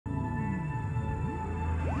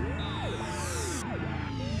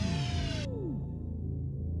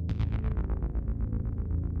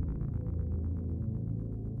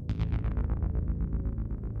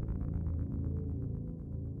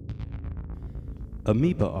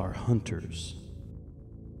Amoeba are hunters.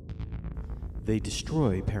 They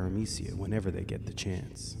destroy paramecia whenever they get the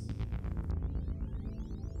chance.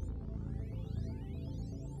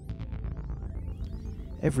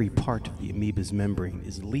 Every part of the amoeba's membrane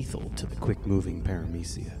is lethal to the quick-moving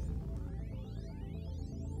paramecia.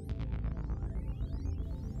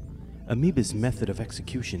 Amoeba's method of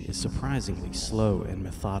execution is surprisingly slow and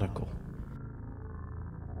methodical.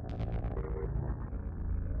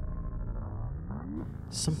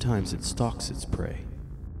 Sometimes it stalks its prey.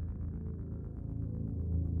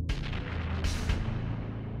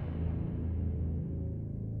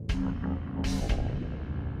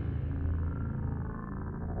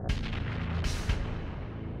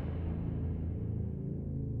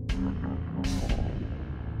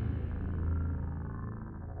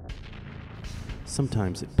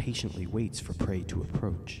 Sometimes it patiently waits for prey to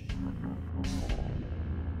approach.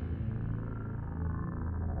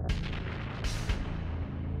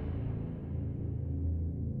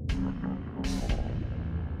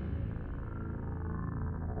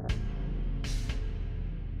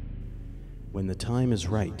 When the time is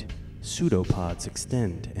right, pseudopods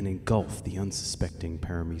extend and engulf the unsuspecting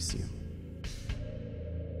paramecium.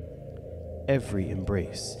 Every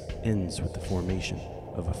embrace ends with the formation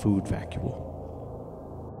of a food vacuole.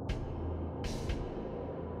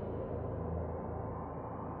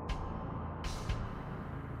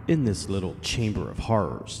 In this little chamber of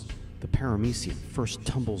horrors, the paramecium first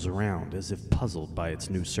tumbles around as if puzzled by its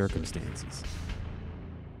new circumstances.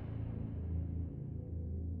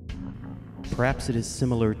 Perhaps it is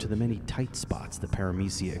similar to the many tight spots the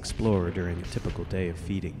paramecia explore during a typical day of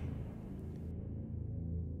feeding.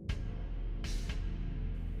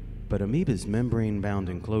 But amoeba's membrane-bound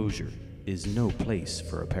enclosure is no place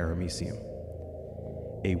for a paramecium.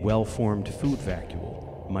 A well-formed food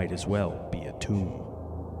vacuole might as well be a tomb.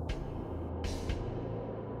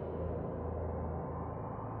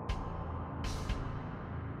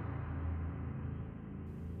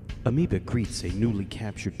 Amoeba greets a newly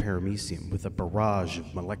captured paramecium with a barrage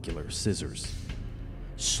of molecular scissors.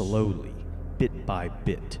 Slowly, bit by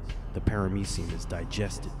bit, the paramecium is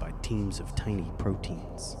digested by teams of tiny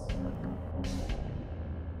proteins.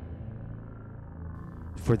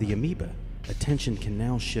 For the amoeba, attention can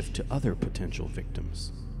now shift to other potential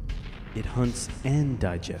victims. It hunts and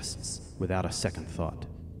digests without a second thought.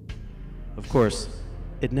 Of course,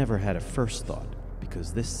 it never had a first thought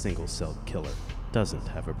because this single-celled killer doesn't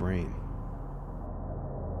have a brain.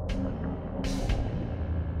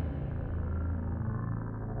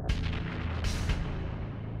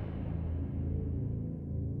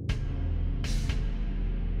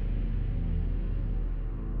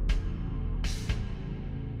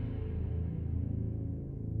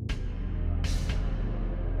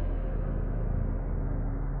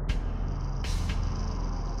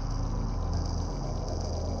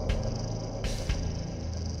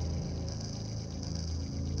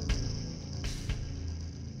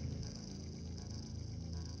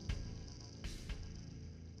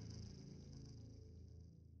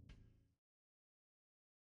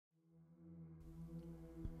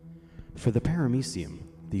 For the paramecium,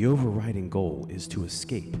 the overriding goal is to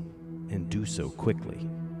escape, and do so quickly.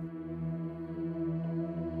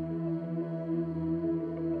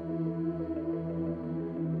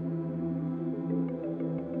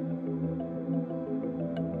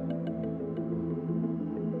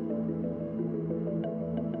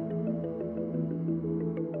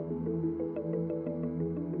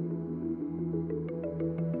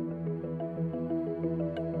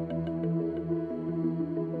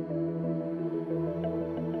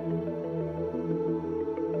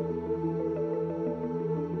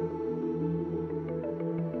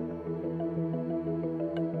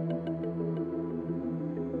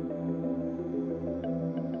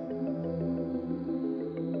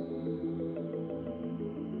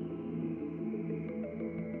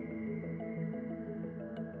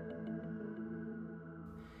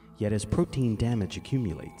 Yet as protein damage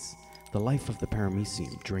accumulates, the life of the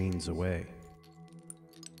paramecium drains away.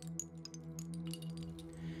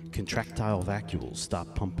 Contractile vacuoles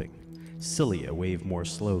stop pumping, cilia wave more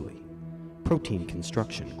slowly, protein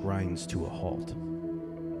construction grinds to a halt.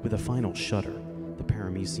 With a final shudder, the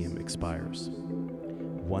paramecium expires.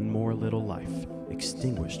 One more little life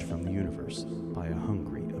extinguished from the universe by a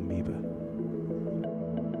hungry amoeba.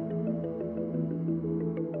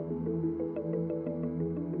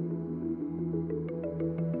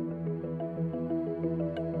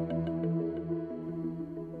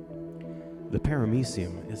 The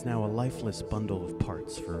paramecium is now a lifeless bundle of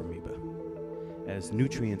parts for amoeba. As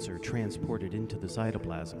nutrients are transported into the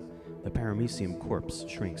cytoplasm, the paramecium corpse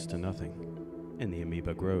shrinks to nothing, and the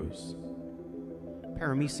amoeba grows.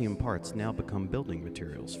 Paramecium parts now become building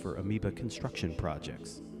materials for amoeba construction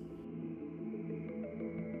projects.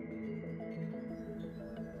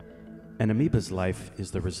 An amoeba's life is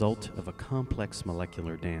the result of a complex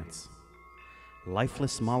molecular dance.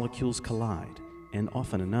 Lifeless molecules collide, and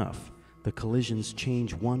often enough, the collisions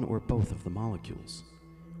change one or both of the molecules.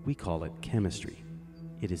 We call it chemistry.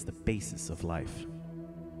 It is the basis of life.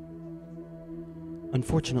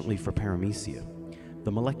 Unfortunately for paramecia,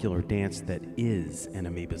 the molecular dance that is an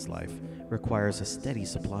amoeba's life requires a steady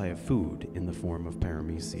supply of food in the form of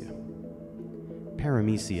paramecia.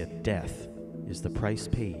 Paramecia death is the price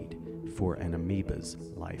paid for an amoeba's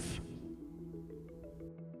life.